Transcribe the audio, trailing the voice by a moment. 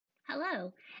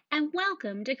Hello, and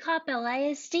welcome to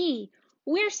Coppell ISD.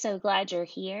 We're so glad you're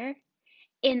here.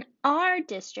 In our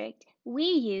district, we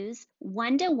use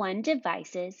one-to-one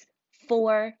devices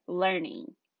for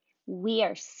learning. We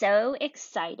are so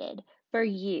excited for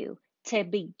you to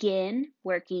begin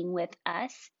working with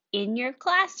us in your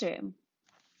classroom.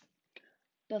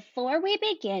 Before we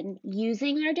begin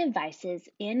using our devices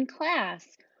in class,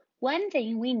 one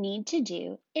thing we need to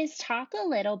do is talk a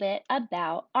little bit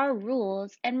about our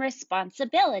rules and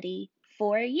responsibility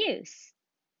for use.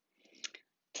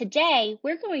 Today,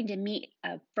 we're going to meet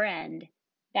a friend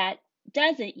that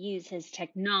doesn't use his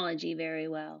technology very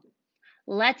well.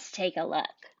 Let's take a look.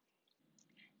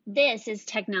 This is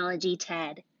Technology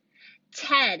Ted.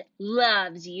 Ted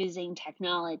loves using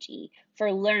technology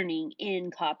for learning in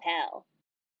Coppell.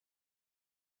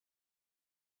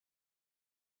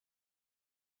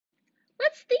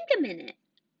 Let's think a minute.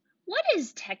 What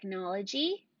is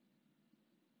technology?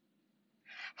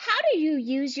 How do you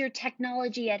use your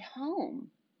technology at home?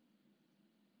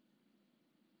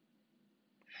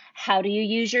 How do you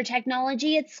use your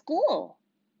technology at school?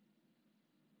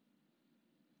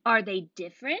 Are they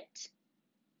different?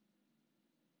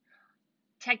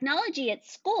 Technology at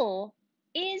school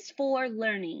is for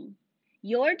learning.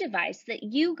 Your device that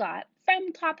you got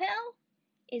from Coppell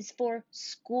is for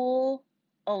school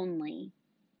only.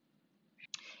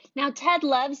 Now, Ted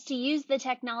loves to use the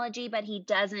technology, but he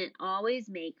doesn't always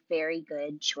make very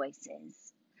good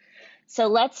choices. So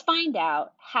let's find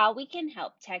out how we can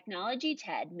help Technology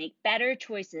Ted make better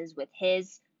choices with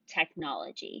his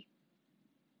technology.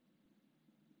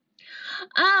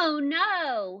 Oh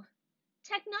no!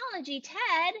 Technology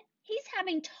Ted, he's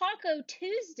having Taco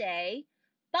Tuesday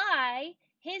by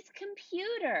his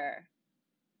computer.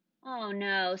 Oh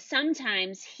no,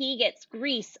 sometimes he gets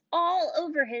grease all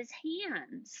over his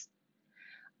hands.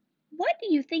 What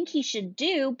do you think he should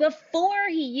do before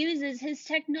he uses his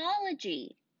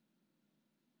technology?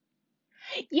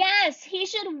 Yes, he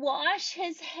should wash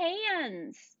his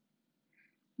hands.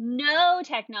 No,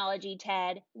 Technology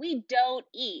Ted, we don't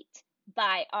eat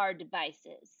by our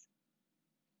devices.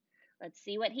 Let's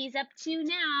see what he's up to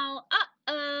now.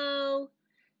 Uh-oh.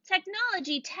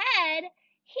 Technology Ted,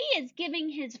 he is giving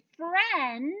his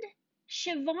friend,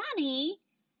 Shivani,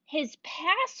 his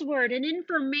password and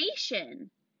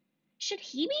information. Should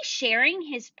he be sharing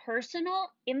his personal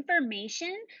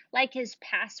information, like his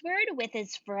password, with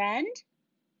his friend?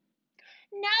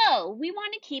 No, we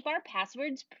want to keep our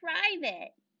passwords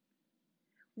private.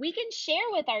 We can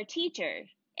share with our teacher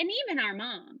and even our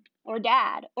mom or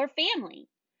dad or family,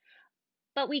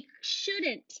 but we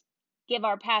shouldn't give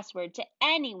our password to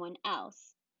anyone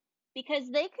else because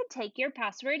they could take your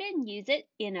password and use it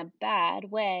in a bad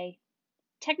way.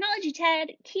 Technology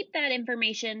Ted, keep that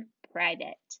information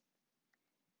private.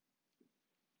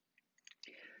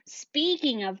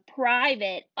 Speaking of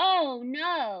private, oh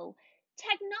no,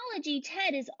 Technology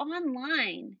Ted is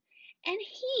online and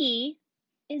he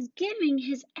is giving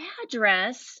his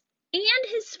address and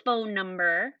his phone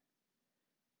number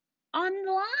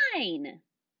online.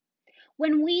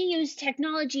 When we use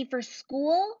technology for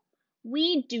school,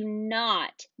 we do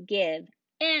not give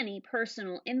any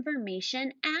personal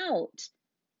information out.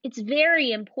 It's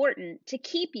very important to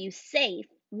keep you safe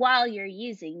while you're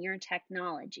using your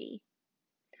technology.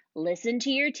 Listen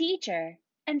to your teacher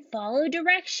and follow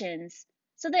directions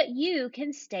so that you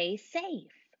can stay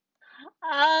safe.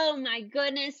 Oh my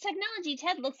goodness, Technology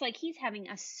Ted looks like he's having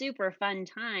a super fun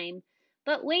time.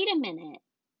 But wait a minute,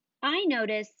 I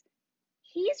notice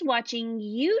he's watching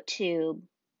YouTube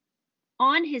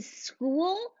on his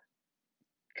school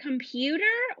computer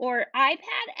or iPad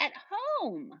at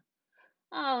home.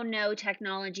 Oh no,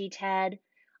 Technology Ted.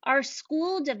 Our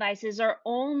school devices are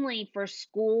only for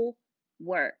school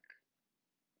work.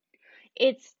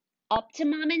 It's up to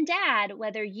mom and dad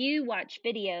whether you watch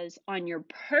videos on your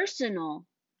personal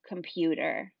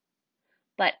computer,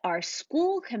 but our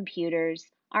school computers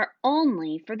are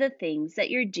only for the things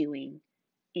that you're doing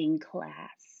in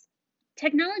class.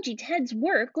 Technology Ted's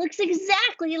work looks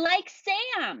exactly like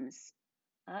Sam's.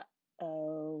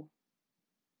 Uh-oh.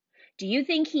 Do you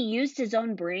think he used his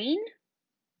own brain?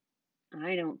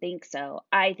 I don't think so.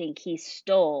 I think he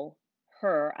stole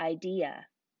her idea.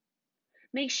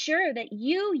 Make sure that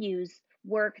you use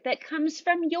work that comes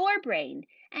from your brain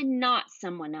and not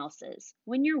someone else's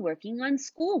when you're working on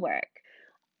schoolwork.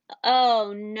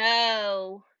 Oh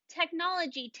no.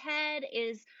 Technology Ted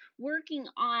is working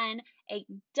on a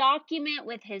document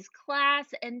with his class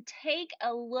and take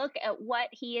a look at what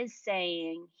he is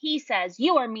saying. He says,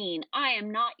 "You are mean. I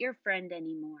am not your friend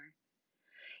anymore."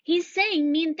 He's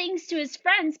saying mean things to his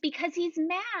friends because he's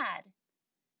mad.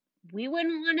 We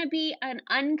wouldn't want to be an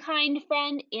unkind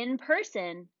friend in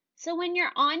person. So when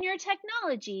you're on your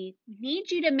technology, we need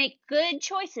you to make good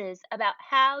choices about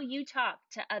how you talk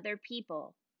to other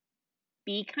people.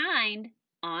 Be kind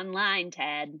online,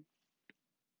 Ted.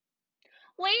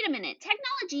 Wait a minute,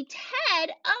 technology,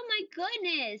 Ted? Oh my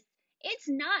goodness. It's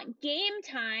not game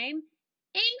time.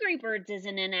 Angry Birds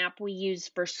isn't an app we use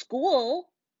for school.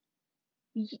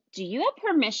 Do you have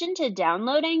permission to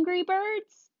download Angry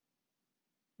Birds?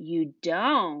 You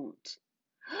don't.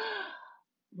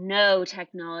 No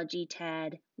technology,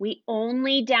 Ted. We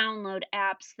only download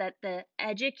apps that the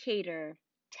educator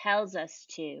tells us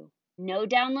to. No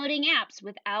downloading apps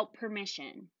without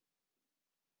permission.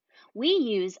 We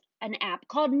use an app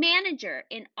called Manager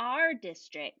in our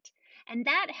district, and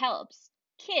that helps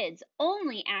kids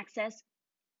only access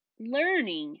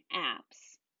learning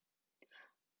apps.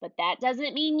 But that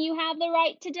doesn't mean you have the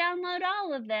right to download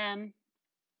all of them.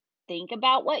 Think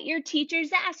about what your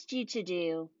teachers asked you to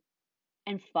do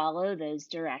and follow those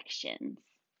directions.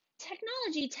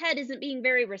 Technology Ted isn't being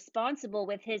very responsible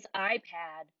with his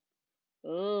iPad.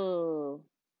 Oh,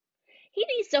 he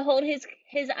needs to hold his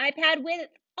iPad with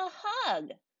a hug.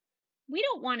 We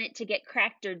don't want it to get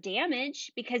cracked or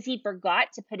damaged because he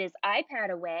forgot to put his iPad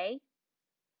away.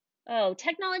 Oh,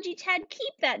 Technology Ted,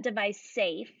 keep that device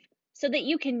safe so that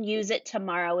you can use it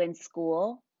tomorrow in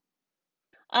school.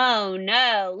 Oh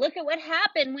no, look at what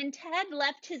happened when Ted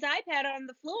left his iPad on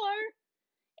the floor.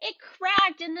 It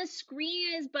cracked and the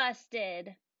screen is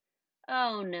busted.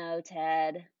 Oh no,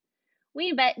 Ted.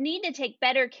 We need to take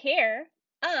better care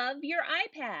of your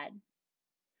iPad.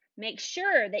 Make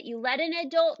sure that you let an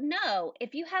adult know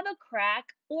if you have a crack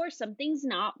or something's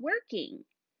not working.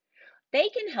 They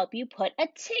can help you put a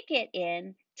ticket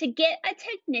in to get a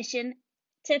technician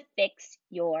to fix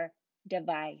your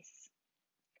device.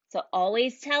 So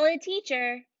always tell a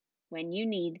teacher when you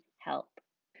need help.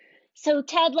 So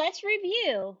Ted, let's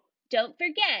review. Don't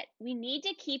forget, we need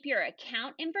to keep your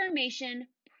account information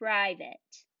private.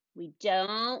 We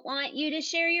don't want you to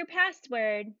share your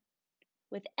password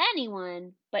with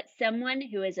anyone but someone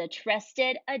who is a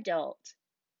trusted adult.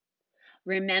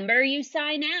 Remember, you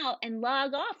sign out and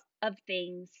log off of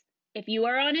things if you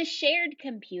are on a shared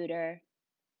computer,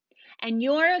 and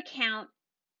your account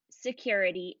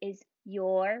security is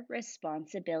your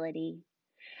responsibility.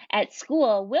 At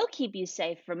school, we'll keep you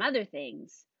safe from other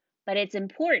things, but it's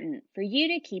important for you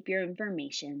to keep your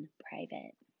information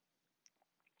private.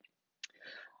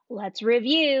 Let's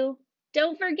review.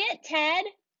 Don't forget, Ted,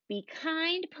 be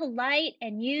kind, polite,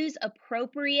 and use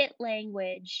appropriate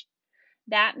language.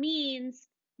 That means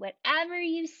whatever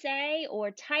you say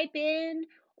or type in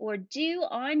or do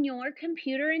on your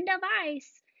computer and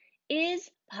device is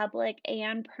public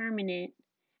and permanent.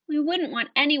 We wouldn't want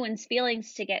anyone's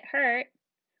feelings to get hurt.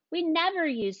 We never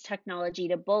use technology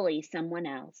to bully someone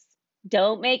else.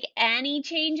 Don't make any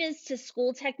changes to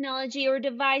school technology or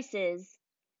devices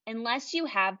unless you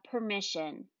have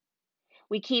permission.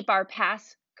 We keep our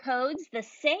passcodes the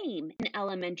same in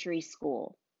elementary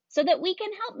school so that we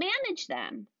can help manage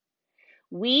them.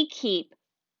 We keep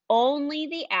only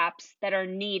the apps that are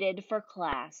needed for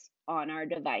class on our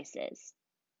devices.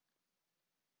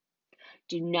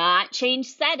 Do not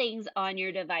change settings on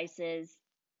your devices.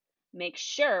 Make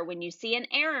sure when you see an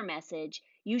error message,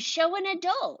 you show an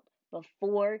adult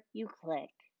before you click.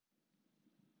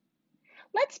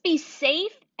 Let's be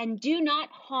safe and do not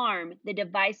harm the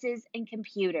devices and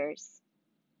computers.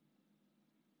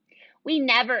 We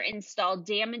never install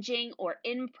damaging or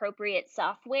inappropriate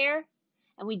software,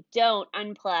 and we don't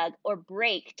unplug or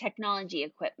break technology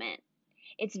equipment.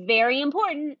 It's very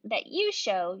important that you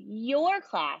show your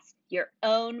class your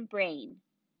own brain.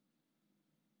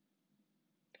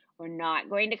 We're not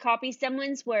going to copy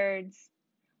someone's words.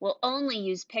 We'll only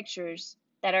use pictures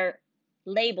that are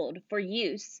labeled for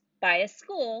use by a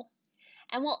school,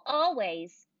 and we'll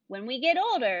always, when we get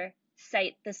older,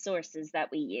 cite the sources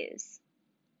that we use.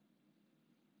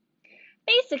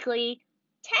 Basically,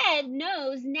 Ted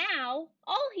knows now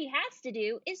all he has to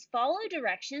do is follow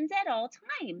directions at all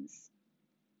times.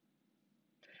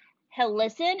 He'll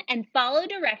listen and follow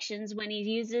directions when he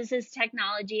uses his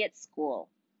technology at school.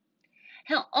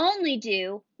 He'll only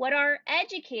do what our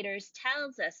educators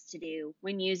tells us to do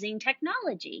when using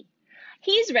technology.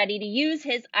 He's ready to use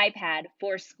his iPad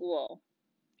for school.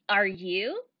 Are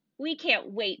you? We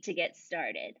can't wait to get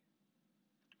started.